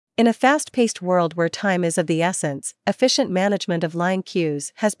In a fast-paced world where time is of the essence, efficient management of line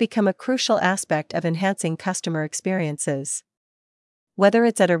queues has become a crucial aspect of enhancing customer experiences. Whether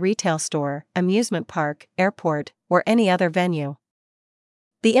it's at a retail store, amusement park, airport, or any other venue,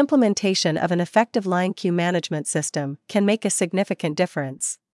 the implementation of an effective line queue management system can make a significant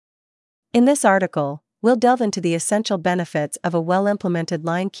difference. In this article, we'll delve into the essential benefits of a well-implemented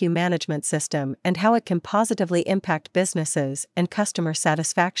line queue management system and how it can positively impact businesses and customer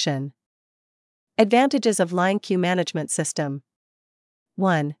satisfaction. Advantages of line queue management system.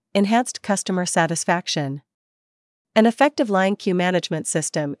 1. Enhanced customer satisfaction. An effective line queue management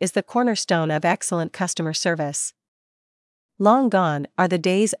system is the cornerstone of excellent customer service. Long gone are the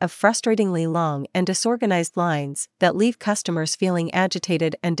days of frustratingly long and disorganized lines that leave customers feeling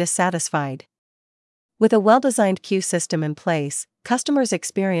agitated and dissatisfied. With a well-designed queue system in place, customers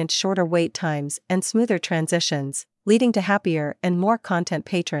experience shorter wait times and smoother transitions, leading to happier and more content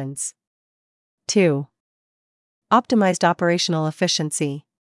patrons. 2. Optimized operational efficiency.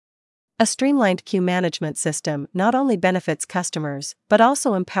 A streamlined queue management system not only benefits customers but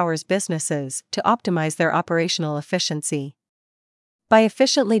also empowers businesses to optimize their operational efficiency. By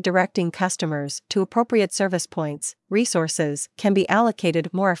efficiently directing customers to appropriate service points, resources can be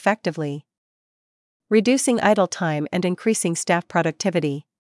allocated more effectively, reducing idle time and increasing staff productivity.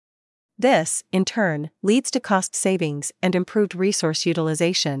 This, in turn, leads to cost savings and improved resource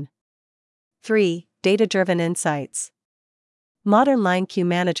utilization. 3. Data-driven insights. Modern line queue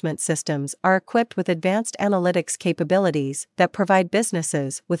management systems are equipped with advanced analytics capabilities that provide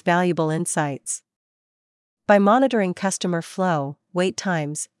businesses with valuable insights. By monitoring customer flow, wait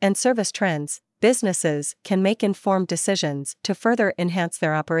times, and service trends, businesses can make informed decisions to further enhance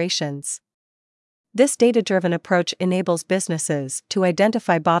their operations. This data-driven approach enables businesses to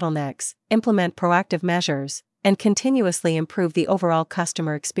identify bottlenecks, implement proactive measures, and continuously improve the overall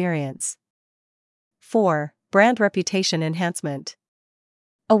customer experience. 4. Brand reputation enhancement.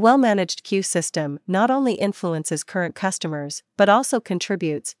 A well-managed queue system not only influences current customers but also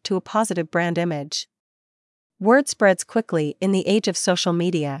contributes to a positive brand image. Word spreads quickly in the age of social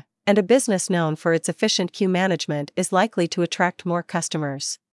media, and a business known for its efficient queue management is likely to attract more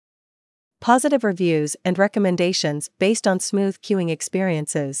customers. Positive reviews and recommendations based on smooth queuing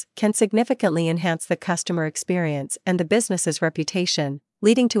experiences can significantly enhance the customer experience and the business's reputation,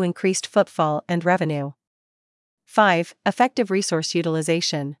 leading to increased footfall and revenue. 5. Effective resource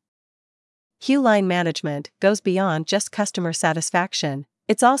utilization. Queue line management goes beyond just customer satisfaction,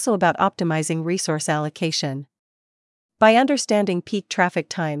 it's also about optimizing resource allocation. By understanding peak traffic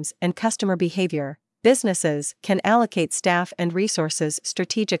times and customer behavior, businesses can allocate staff and resources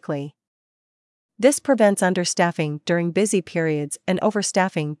strategically. This prevents understaffing during busy periods and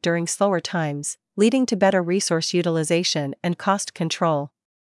overstaffing during slower times, leading to better resource utilization and cost control.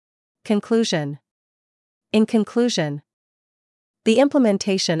 Conclusion. In conclusion, the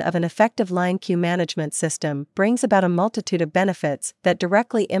implementation of an effective line queue management system brings about a multitude of benefits that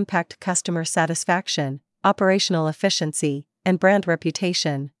directly impact customer satisfaction, operational efficiency, and brand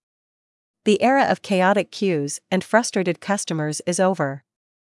reputation. The era of chaotic queues and frustrated customers is over,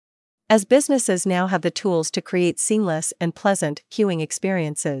 as businesses now have the tools to create seamless and pleasant queuing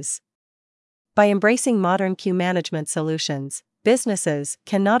experiences. By embracing modern queue management solutions, businesses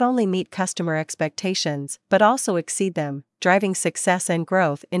can not only meet customer expectations but also exceed them, driving success and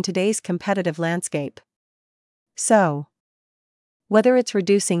growth in today's competitive landscape. So, whether it's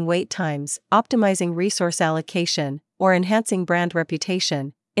reducing wait times, optimizing resource allocation, or enhancing brand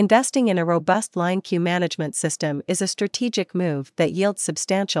reputation, investing in a robust line queue management system is a strategic move that yields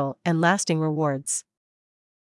substantial and lasting rewards.